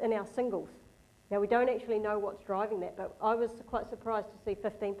losses in our singles. Now, we don't actually know what's driving that, but I was quite surprised to see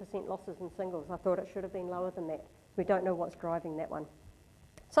 15% losses in singles. I thought it should have been lower than that. We don't know what's driving that one.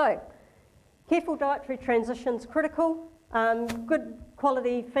 So, careful dietary transition's critical. Good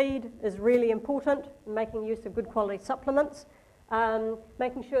quality feed is really important, making use of good quality supplements.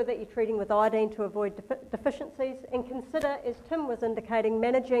 Making sure that you're treating with iodine to avoid deficiencies, and consider, as Tim was indicating,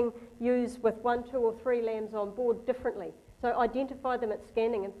 managing ewes with 1, 2 or 3 lambs on board differently. So identify them at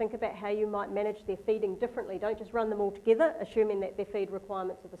scanning and think about how you might manage their feeding differently. Don't just run them all together, assuming that their feed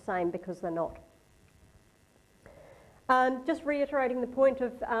requirements are the same, because they're not. Just reiterating the point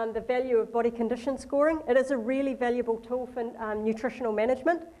of the value of body condition scoring. It is a really valuable tool for nutritional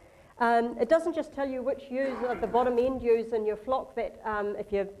management. It doesn't just tell you which ewes are the bottom end ewes in your flock that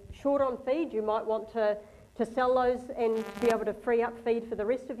if you're short on feed, you might want to sell those and to be able to free up feed for the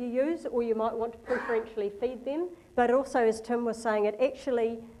rest of your ewes, or you might want to preferentially feed them. But also, as Tim was saying, it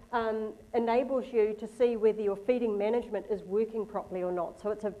actually enables you to see whether your feeding management is working properly or not. So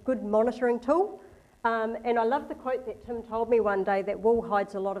it's a good monitoring tool. And I love the quote that Tim told me one day, that wool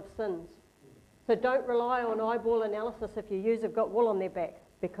hides a lot of sins. So don't rely on eyeball analysis if your ewes have got wool on their back,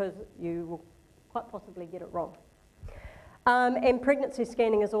 because you will quite possibly get it wrong. And pregnancy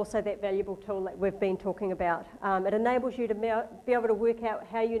scanning is also that valuable tool that we've been talking about. It enables you to be able to work out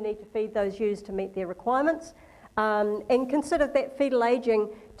how you need to feed those ewes to meet their requirements, and consider that fetal ageing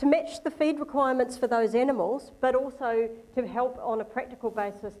to match the feed requirements for those animals, but also to help on a practical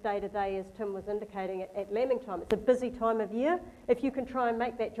basis day to day, as Tim was indicating, at lambing time. It's a busy time of year. If you can try and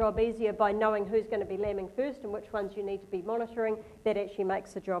make that job easier by knowing who's going to be lambing first and which ones you need to be monitoring, that actually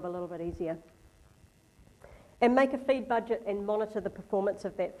makes the job a little bit easier. And make a feed budget and monitor the performance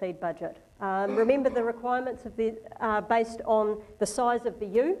of that feed budget. Remember, the requirements are based on the size of the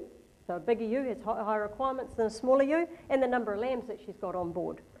ewe. So a bigger ewe has higher requirements than a smaller ewe, and the number of lambs that she's got on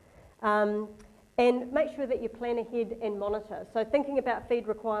board. And make sure that you plan ahead and monitor. So thinking about feed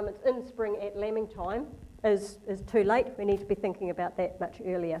requirements in spring at lambing time is too late. We need to be thinking about that much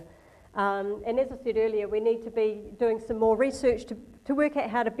earlier. And as I said earlier, we need to be doing some more research to work out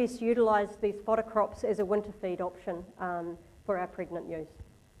how to best utilise these fodder crops as a winter feed option for our pregnant ewes.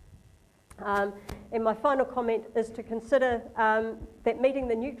 And my final comment is to consider that meeting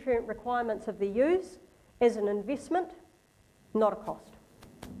the nutrient requirements of the ewes is an investment, not a cost.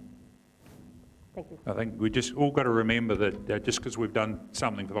 Thank you. I think we just all got to remember that just because we've done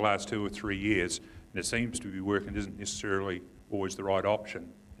something for the last 2 or 3 years and it seems to be working isn't necessarily always the right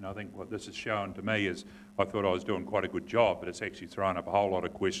option. And I think what this has shown to me is I thought I was doing quite a good job, but it's actually thrown up a whole lot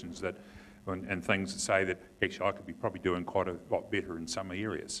of questions that and things that say that actually I could be probably doing quite a lot better in some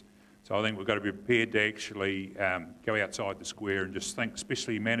areas. So I think we've got to be prepared to actually go outside the square and just think,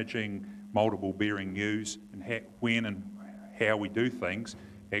 especially managing multiple bearing ewes and when and how we do things,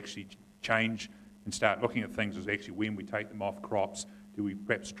 actually change and start looking at things as actually when we take them off crops, do we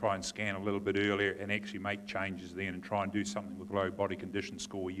perhaps try and scan a little bit earlier and actually make changes then and try and do something with low body condition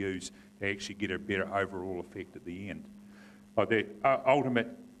score ewes to actually get a better overall effect at the end. Like the ultimate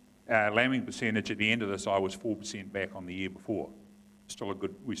lambing percentage at the end of this, I was 4% back on the year before.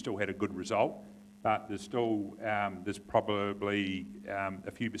 We still had a good result, but there's still there's probably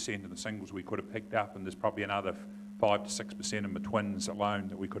a few percent in the singles we could have picked up, and there's probably another 5 to 6% of my twins alone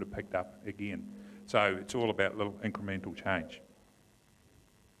that we could have picked up again. So it's all about little incremental change.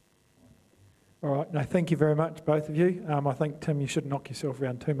 All right, no, thank you very much, both of you. I think, Tim, you shouldn't knock yourself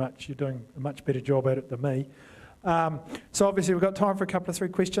around too much. You're doing a much better job at it than me. So obviously we've got time for a couple of 3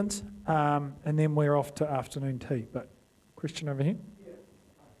 questions, and then we're off to afternoon tea. But question over here. Yeah,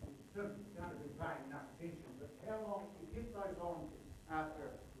 Tim, you can't have been paying enough attention, but how long you keep those on after?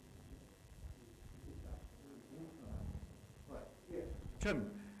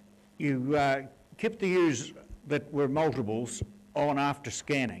 Tim, you kept the ewes that were multiples on after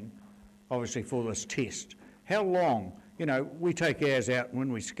scanning, obviously for this test. How long? You know, we take ours out and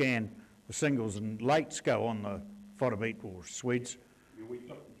when we scan the singles and lates go on the fodder beet or swedes. Yeah, we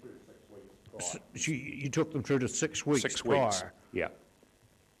took them through 6 weeks prior. You took them through to 6 weeks 6 prior. weeks, yeah.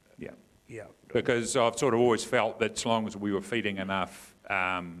 Yeah. Yeah. Because I've sort of always felt that as long as we were feeding enough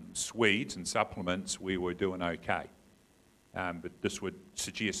swedes and supplements, we were doing okay. But this would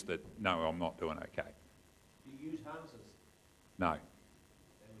suggest that, no, I'm not doing okay. Do you use harnesses? No.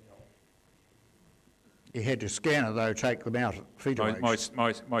 You had your scanner though take them out at feeder age.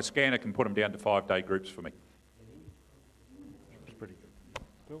 My scanner can put them down to 5-day groups for me. That's pretty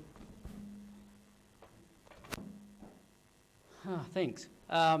good. Thanks.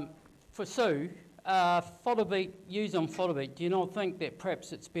 For Sue, fodder beet, ewes on fodder beet, do you not think that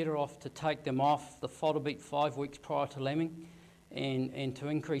perhaps it's better off to take them off the fodder beet 5 weeks prior to lambing and to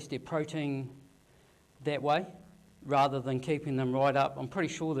increase their protein that way rather than keeping them right up? I'm pretty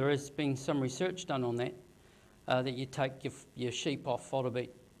sure there has been some research done on that, that you take your sheep off fodder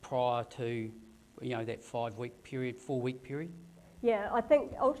beet prior to, you know, that 5-week period, 4-week period. Yeah, I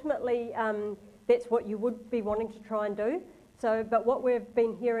think ultimately that's what you would be wanting to try and do. So, but what we've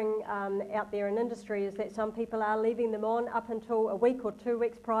been hearing out there in industry is that some people are leaving them on up until a week or 2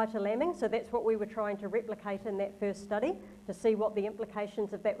 weeks prior to lambing. So that's what we were trying to replicate in that first study to see what the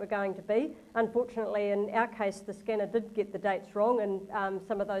implications of that were going to be. Unfortunately, in our case, the scanner did get the dates wrong and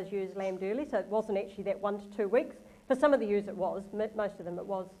some of those ewes lambed early. So it wasn't actually that 1 to 2 weeks. For some of the ewes it was, most of them it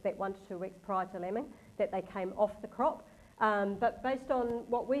was that 1 to 2 weeks prior to lambing that they came off the crop. But based on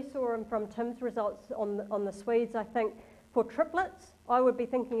what we saw and from Tim's results on the Swedes, I think for triplets, I would be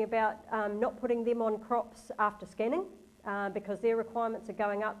thinking about not putting them on crops after scanning because their requirements are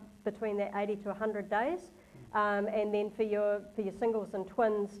going up between that 80 to 100 days. And then for your singles and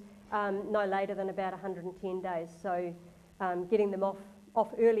twins, no later than about 110 days. So getting them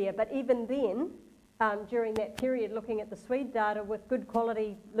off earlier. But even then, during that period, looking at the Swede data with good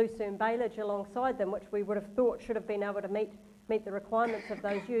quality lucerne baleage alongside them, which we would have thought should have been able to meet the requirements of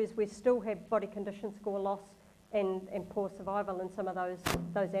those ewes, we still have body condition score loss and poor survival in some of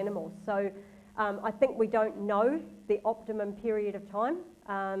those animals. So I think we don't know the optimum period of time.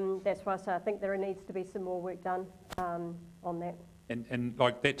 That's why I say I think there needs to be some more work done on that. And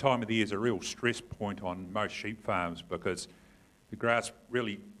like that time of the year is a real stress point on most sheep farms because the grass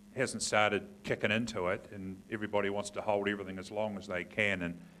really hasn't started kicking into it and everybody wants to hold everything as long as they can,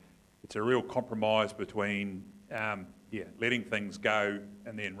 and it's a real compromise between letting things go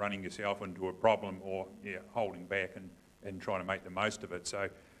and then running yourself into a problem, or holding back and trying to make the most of it. So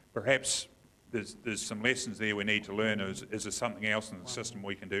perhaps there's some lessons there we need to learn. Is there something else in the system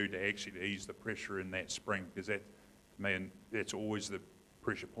we can do to actually ease the pressure in that spring? Because that, to me, that's always the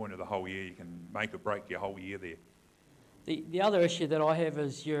pressure point of the whole year. You can make or break your whole year there. The other issue that I have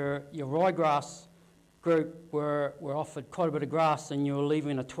is your ryegrass group were offered quite a bit of grass and you're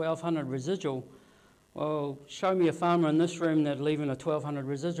leaving a 1200 residual. Well, show me a farmer in this room that leaving a 1200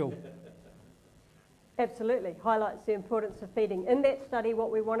 residual. Absolutely, highlights the importance of feeding. In that study,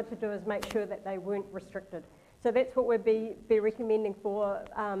 what we wanted to do is make sure that they weren't restricted. So that's what we'd be recommending for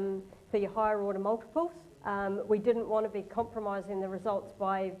your higher order multiples. We didn't want to be compromising the results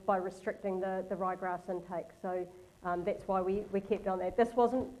by restricting the ryegrass intake. So that's why we kept on that. That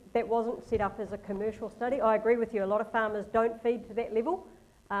wasn't set up as a commercial study. I agree with you, a lot of farmers don't feed to that level,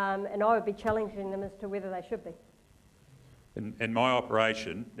 and I would be challenging them as to whether they should be. In my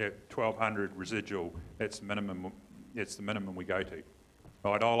operation, that 1200 residual, that's the minimum we go to.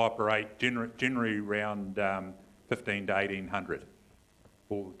 Right, I'll operate generally around 15 to 1800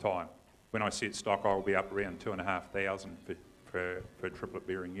 all the time. When I set stock, I'll be up around 2,500 for triplet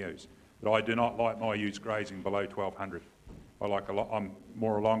bearing ewes. But I do not like my ewes grazing below 1200. I'm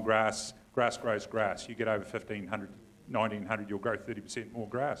more along grass. Grass grows grass. You get over 1500, 1900, you'll grow 30% more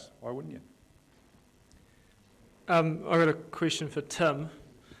grass. Why wouldn't you? I've got a question for Tim.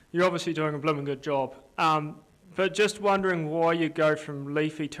 You're obviously doing a blooming good job, but just wondering why you go from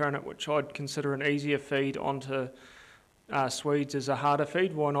leafy turnip, which I'd consider an easier feed, onto Swedes as a harder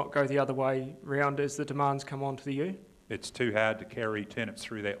feed? Why not go the other way round as the demands come onto the ewe? It's too hard to carry turnips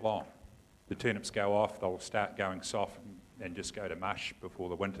through that long. The turnips go off, they'll start going soft and just go to mush before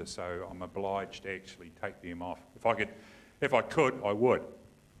the winter, so I'm obliged to actually take them off. If I could, I would.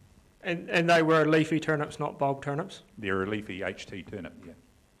 And they were leafy turnips, not bulb turnips? They're a leafy HT turnip, yeah.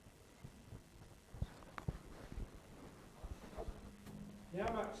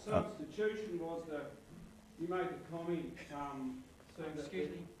 How much substitution was there? You made a comment, saying that... Excuse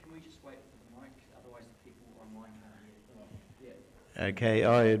me, can we just wait for the mic? Otherwise the people online can't hear. Okay,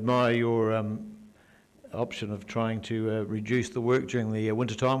 I admire your option of trying to reduce the work during the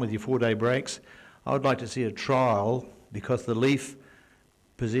winter time with your 4-day breaks. I would like to see a trial because the leaf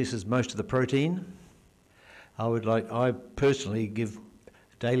possesses most of the protein. I personally give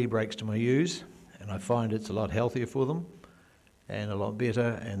daily breaks to my ewes, and I find it's a lot healthier for them and a lot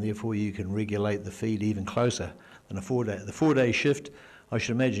better, and therefore you can regulate the feed even closer than a 4-day. The 4-day shift, I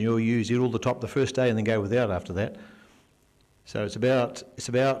should imagine your ewes eat all the top the first day and then go without after that. So it's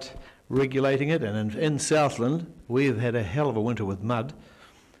about regulating it, and in Southland we've had a hell of a winter with mud.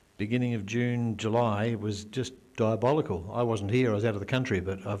 Beginning of June, July was just diabolical. I wasn't here, I was out of the country,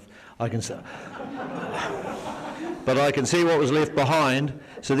 but I can see what was left behind.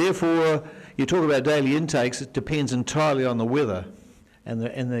 So therefore, you talk about daily intakes, it depends entirely on the weather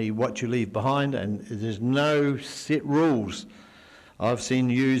and what you leave behind, and there's no set rules. I've seen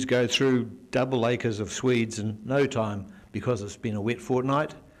ewes go through double acres of Swedes in no time because it's been a wet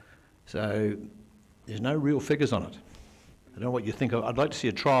fortnight. So there's no real figures on it. I don't know what you think. I'd like to see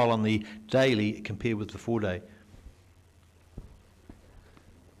a trial on the daily compared with the 4-day.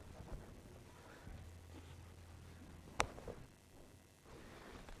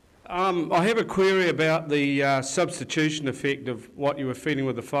 I have a query about the substitution effect of what you were feeding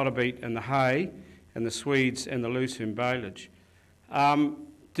with the fodder beet and the hay and the Swedes and the lucerne baleage.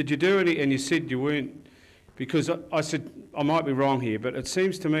 Did you do any, and you said you weren't, because I said, I might be wrong here, but it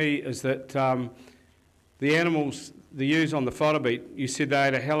seems to me is that the animals, the ewes on the fodder beet, you said they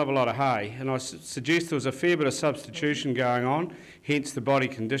ate a hell of a lot of hay, and I suggest there was a fair bit of substitution going on, hence the body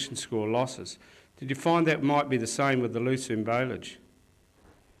condition score losses. Did you find that might be the same with the lucerne baleage?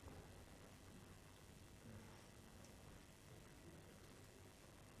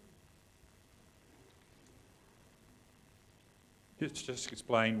 Just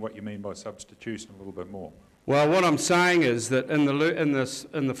explain what you mean by substitution a little bit more. Well, what I'm saying is that in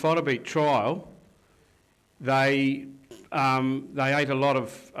the fodder beet trial, they ate a lot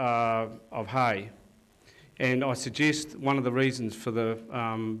of hay, and I suggest one of the reasons for the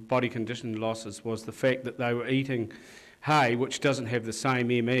body condition losses was the fact that they were eating hay, which doesn't have the same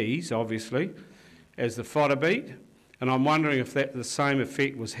MEs, obviously, as the fodder beet, and I'm wondering if the same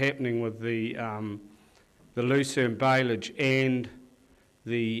effect was happening with the lucerne baleage and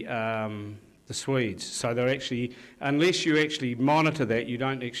the Swedes. So they're actually, unless you actually monitor that, you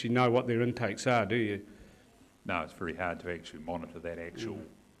don't actually know what their intakes are, do you? No, it's very hard to actually monitor that actual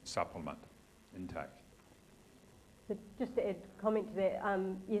supplement intake. So just to add a comment to that,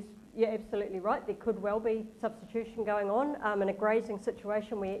 yes, you're absolutely right. There could well be substitution going on. In a grazing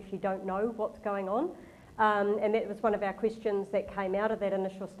situation, we actually don't know what's going on. And that was one of our questions that came out of that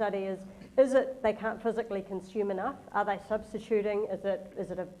initial study is it they can't physically consume enough? Are they substituting? Is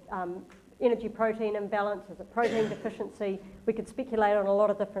it a energy protein imbalance? Is it protein deficiency? We could speculate on a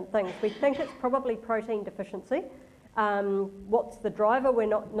lot of different things. We think it's probably protein deficiency. What's the driver? We're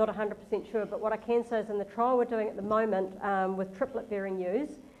not 100% sure, but what I can say is in the trial we're doing at the moment with triplet bearing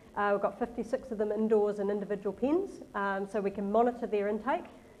ewes, we've got 56 of them indoors in individual pens, so we can monitor their intake.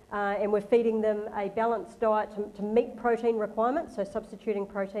 And we're feeding them a balanced diet to meet protein requirements, so substituting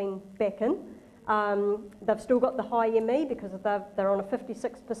protein back in. They've still got the high ME because they're on a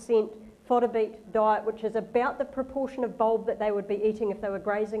 56% fodder beet diet, which is about the proportion of bulb that they would be eating if they were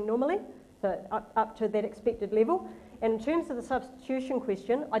grazing normally, so up to that expected level. And in terms of the substitution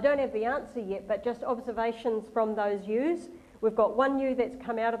question, I don't have the answer yet, but just observations from those ewes. We've got one ewe that's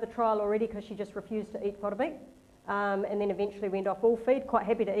come out of the trial already because she just refused to eat fodder beet. And then eventually went off all feed, quite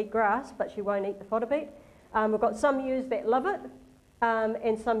happy to eat grass, but she won't eat the fodder beet. We've got some ewes that love it,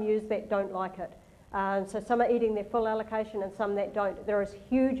 and some ewes that don't like it. So some are eating their full allocation and some that don't. There is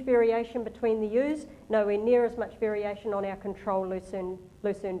huge variation between the ewes, nowhere near as much variation on our control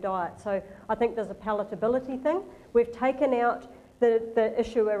lucerne diet. So I think there's a palatability thing. We've taken out the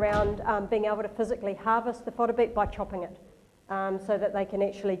issue around being able to physically harvest the fodder beet by chopping it. So that they can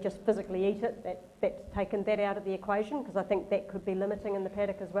actually just physically eat it. That's taken that out of the equation because I think that could be limiting in the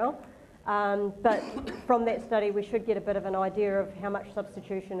paddock as well. But from that study we should get a bit of an idea of how much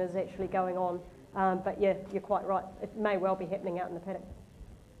substitution is actually going on But yeah, you're quite right. It may well be happening out in the paddock.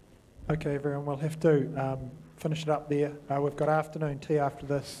 Okay, everyone, we'll have to finish it up there. We've got afternoon tea after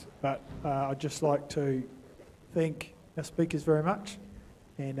this, but I'd just like to thank our speakers very much,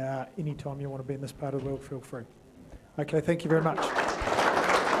 and any time you want to be in this part of the world, feel free. Okay, thank you very much.